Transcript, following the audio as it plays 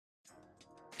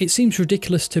It seems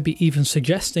ridiculous to be even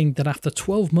suggesting that after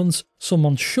 12 months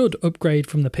someone should upgrade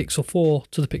from the Pixel 4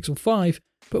 to the Pixel 5,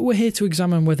 but we're here to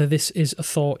examine whether this is a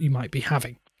thought you might be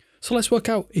having. So let's work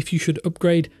out if you should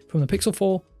upgrade from the Pixel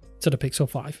 4 to the Pixel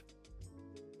 5.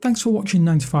 Thanks for watching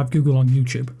 9 to 5 Google on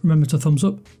YouTube. Remember to thumbs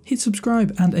up, hit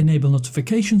subscribe and enable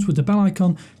notifications with the bell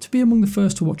icon to be among the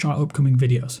first to watch our upcoming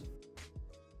videos.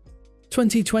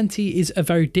 2020 is a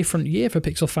very different year for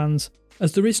Pixel fans,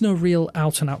 as there is no real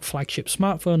out-and-out flagship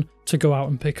smartphone to go out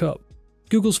and pick up.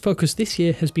 Google's focus this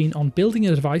year has been on building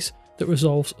a device that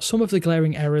resolves some of the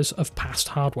glaring errors of past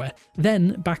hardware,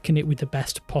 then backing it with the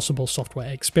best possible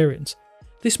software experience.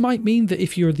 This might mean that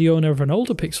if you're the owner of an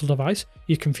older Pixel device,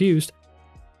 you're confused.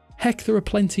 Heck, there are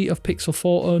plenty of Pixel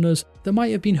 4 owners that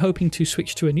might have been hoping to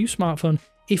switch to a new smartphone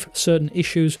if certain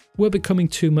issues were becoming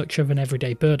too much of an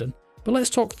everyday burden. But let's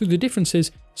talk through the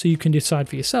differences so you can decide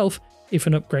for yourself if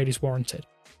an upgrade is warranted.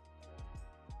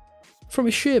 From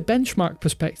a sheer benchmark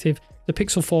perspective, the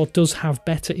Pixel 4 does have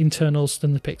better internals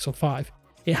than the Pixel 5.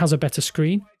 It has a better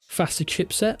screen, faster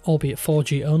chipset, albeit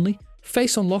 4G only,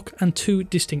 face unlock and 2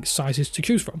 distinct sizes to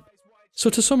choose from. So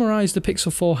to summarise, the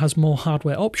Pixel 4 has more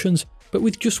hardware options, but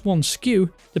with just one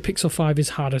SKU, the Pixel 5 is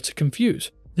harder to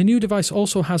confuse. The new device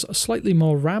also has slightly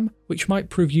more RAM, which might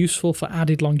prove useful for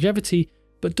added longevity,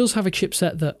 but does have a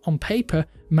chipset that, on paper,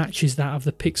 matches that of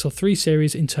the Pixel 3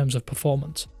 series in terms of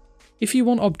performance. If you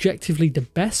want objectively the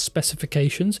best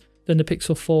specifications, then the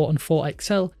Pixel 4 and 4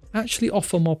 XL actually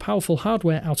offer more powerful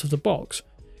hardware out of the box.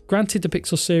 Granted, the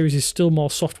Pixel series is still more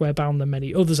software bound than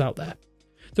many others out there.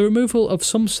 The removal of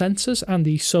some sensors and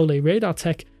the Soleil radar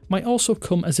tech might also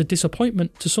come as a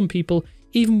disappointment to some people,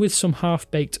 even with some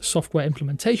half-baked software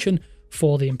implementation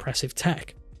for the impressive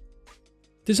tech.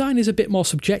 Design is a bit more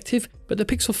subjective, but the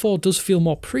Pixel 4 does feel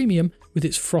more premium with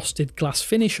its frosted glass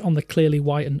finish on the clearly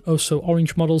white and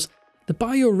oh-so-orange models. The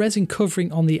bio-resin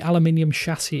covering on the aluminium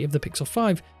chassis of the Pixel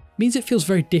 5 means it feels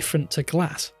very different to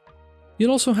glass.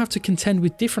 You'll also have to contend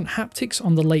with different haptics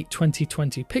on the late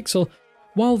 2020 Pixel.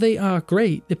 While they are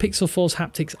great, the Pixel 4's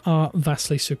haptics are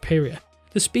vastly superior.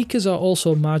 The speakers are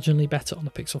also marginally better on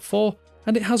the Pixel 4,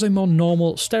 and it has a more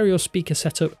normal stereo speaker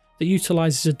setup that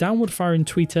utilises a downward firing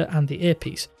tweeter and the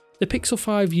earpiece. The Pixel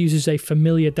 5 uses a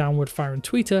familiar downward firing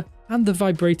tweeter and the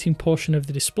vibrating portion of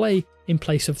the display in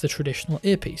place of the traditional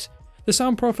earpiece. The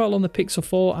sound profile on the Pixel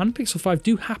 4 and Pixel 5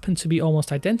 do happen to be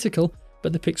almost identical,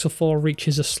 but the Pixel 4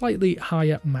 reaches a slightly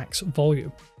higher max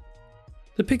volume.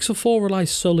 The Pixel 4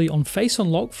 relies solely on face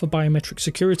unlock for biometric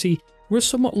security, whereas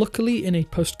somewhat luckily in a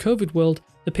post-COVID world,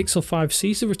 the Pixel 5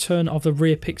 sees the return of the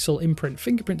rear pixel imprint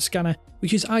fingerprint scanner,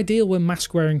 which is ideal when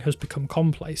mask wearing has become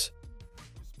commonplace.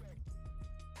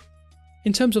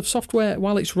 In terms of software,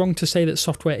 while it's wrong to say that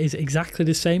software is exactly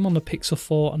the same on the Pixel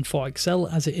 4 and 4 XL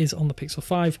as it is on the Pixel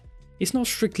 5, it's not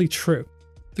strictly true.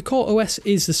 The core OS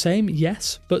is the same,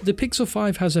 yes, but the Pixel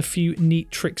 5 has a few neat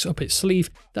tricks up its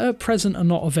sleeve that at present are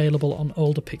not available on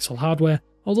older Pixel hardware,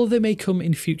 although they may come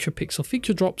in future Pixel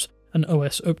feature drops and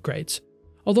OS upgrades.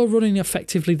 Although running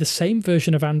effectively the same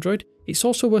version of Android, it's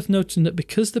also worth noting that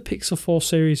because the Pixel 4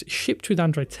 series shipped with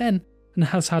Android 10 and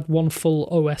has had one full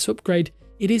OS upgrade,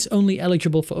 it is only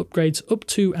eligible for upgrades up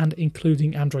to and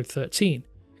including Android 13.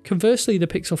 Conversely, the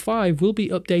Pixel 5 will be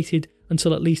updated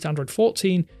until at least Android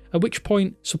 14, at which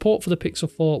point support for the Pixel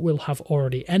 4 will have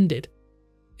already ended.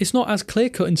 It's not as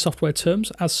clear-cut in software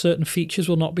terms, as certain features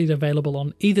will not be available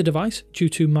on either device due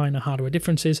to minor hardware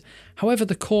differences. However,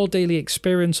 the core daily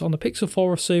experience on the Pixel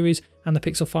 4 series and the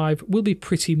Pixel 5 will be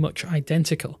pretty much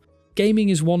identical. Gaming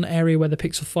is one area where the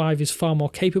Pixel 5 is far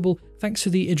more capable thanks to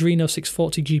the Adreno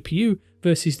 640 GPU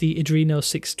versus the Adreno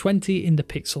 620 in the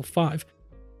Pixel 5.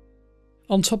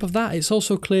 On top of that, it's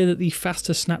also clear that the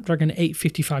faster Snapdragon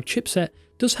 855 chipset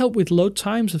does help with load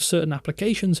times of certain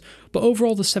applications, but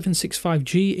overall the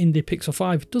 765G in the Pixel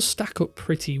 5 does stack up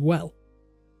pretty well.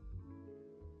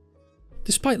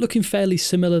 Despite looking fairly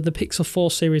similar, the Pixel 4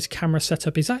 series camera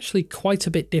setup is actually quite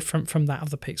a bit different from that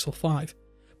of the Pixel 5.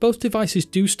 Both devices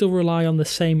do still rely on the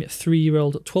same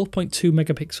 3-year-old 12.2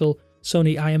 megapixel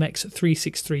Sony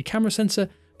IMX363 camera sensor,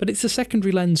 but it's the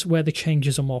secondary lens where the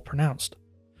changes are more pronounced.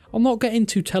 I'll not get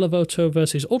into telephoto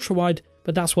versus ultrawide,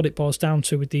 but that's what it boils down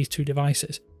to with these two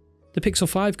devices. The Pixel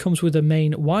 5 comes with a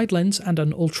main wide lens and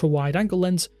an ultra-wide angle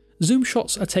lens. Zoom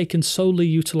shots are taken solely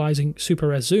utilising super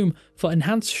res zoom for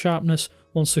enhanced sharpness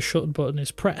once the shutter button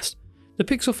is pressed. The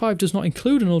Pixel 5 does not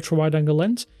include an ultra-wide angle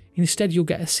lens, instead you'll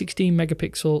get a 16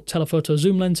 megapixel telephoto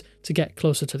zoom lens to get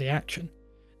closer to the action.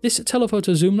 This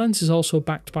telephoto zoom lens is also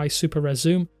backed by super res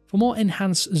zoom for more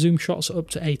enhanced zoom shots up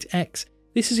to 8x.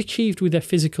 This is achieved with a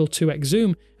physical 2x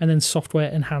zoom and then software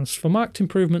enhanced for marked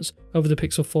improvements over the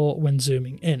Pixel 4 when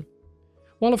zooming in.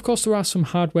 While of course there are some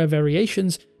hardware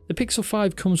variations, the Pixel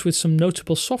 5 comes with some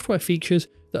notable software features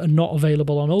that are not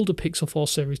available on older Pixel 4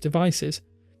 series devices.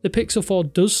 The Pixel 4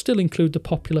 does still include the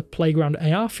popular Playground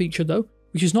AR feature though,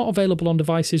 which is not available on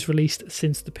devices released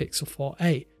since the Pixel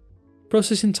 4a.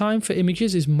 Processing time for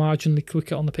images is marginally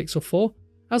quicker on the Pixel 4,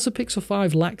 as the Pixel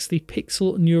 5 lacks the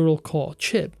Pixel Neural Core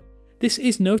chip. This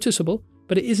is noticeable,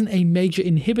 but it isn't a major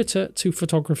inhibitor to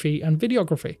photography and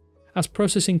videography, as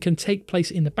processing can take place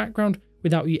in the background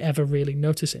without you ever really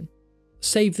noticing.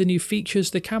 Save the new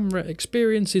features, the camera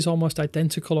experience is almost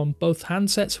identical on both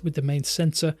handsets with the main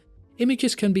sensor.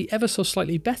 Images can be ever so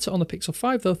slightly better on the Pixel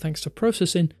 5 though thanks to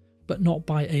processing, but not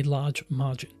by a large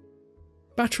margin.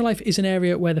 Battery life is an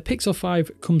area where the Pixel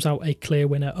 5 comes out a clear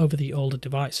winner over the older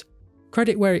device.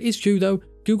 Credit where it is due though,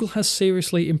 Google has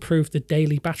seriously improved the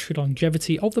daily battery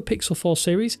longevity of the Pixel 4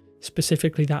 series,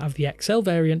 specifically that of the XL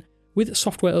variant, with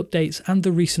software updates and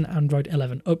the recent Android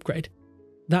 11 upgrade.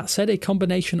 That said, a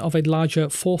combination of a larger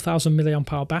 4000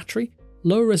 mAh battery,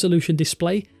 lower resolution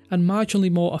display, and marginally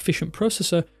more efficient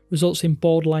processor results in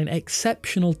borderline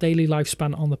exceptional daily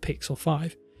lifespan on the Pixel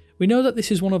 5. We know that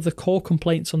this is one of the core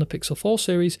complaints on the Pixel 4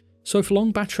 series, so if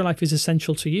long battery life is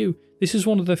essential to you, this is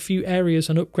one of the few areas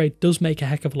an upgrade does make a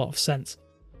heck of a lot of sense.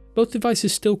 Both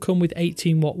devices still come with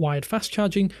 18W wired fast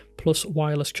charging plus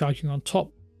wireless charging on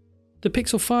top. The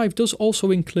Pixel 5 does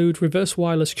also include reverse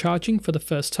wireless charging for the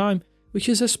first time, which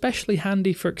is especially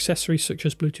handy for accessories such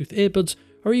as Bluetooth earbuds,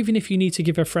 or even if you need to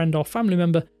give a friend or family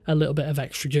member a little bit of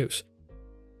extra juice.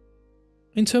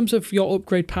 In terms of your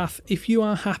upgrade path, if you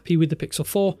are happy with the Pixel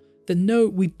 4, then no,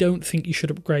 we don't think you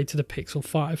should upgrade to the Pixel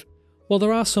 5. While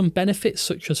there are some benefits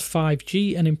such as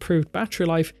 5G and improved battery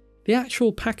life, the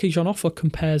actual package on offer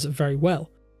compares very well.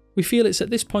 We feel it's at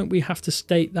this point we have to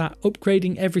state that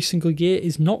upgrading every single year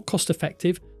is not cost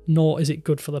effective, nor is it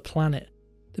good for the planet.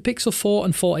 The Pixel 4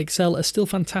 and 4 XL are still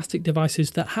fantastic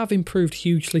devices that have improved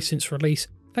hugely since release,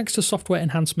 thanks to software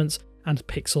enhancements and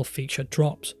pixel feature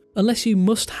drops. Unless you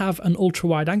must have an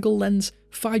ultra-wide-angle lens,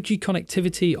 5G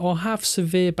connectivity, or have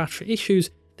severe battery issues,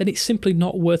 then it's simply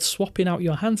not worth swapping out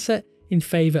your handset in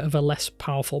favour of a less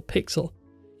powerful Pixel.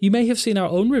 You may have seen our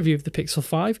own review of the Pixel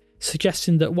 5,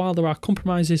 suggesting that while there are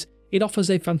compromises, it offers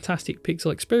a fantastic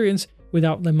Pixel experience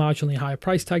without the marginally higher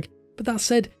price tag. But that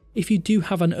said, if you do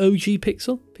have an OG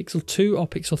Pixel, Pixel 2 or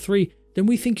Pixel 3, then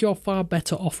we think you're far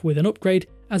better off with an upgrade,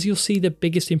 as you'll see the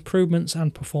biggest improvements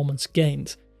and performance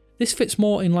gains. This fits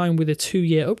more in line with a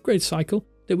 2-year upgrade cycle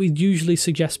that we usually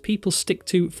suggest people stick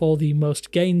to for the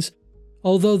most gains,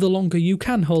 although the longer you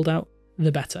can hold out,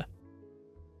 the better.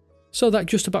 So that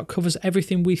just about covers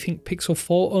everything we think Pixel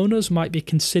 4 owners might be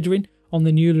considering on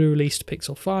the newly released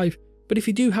Pixel 5, but if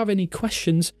you do have any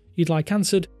questions you'd like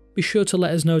answered, be sure to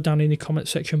let us know down in the comment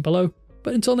section below.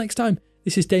 But until next time,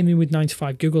 this is Damien with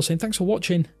 9to5Google saying thanks for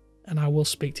watching, and I will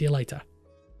speak to you later.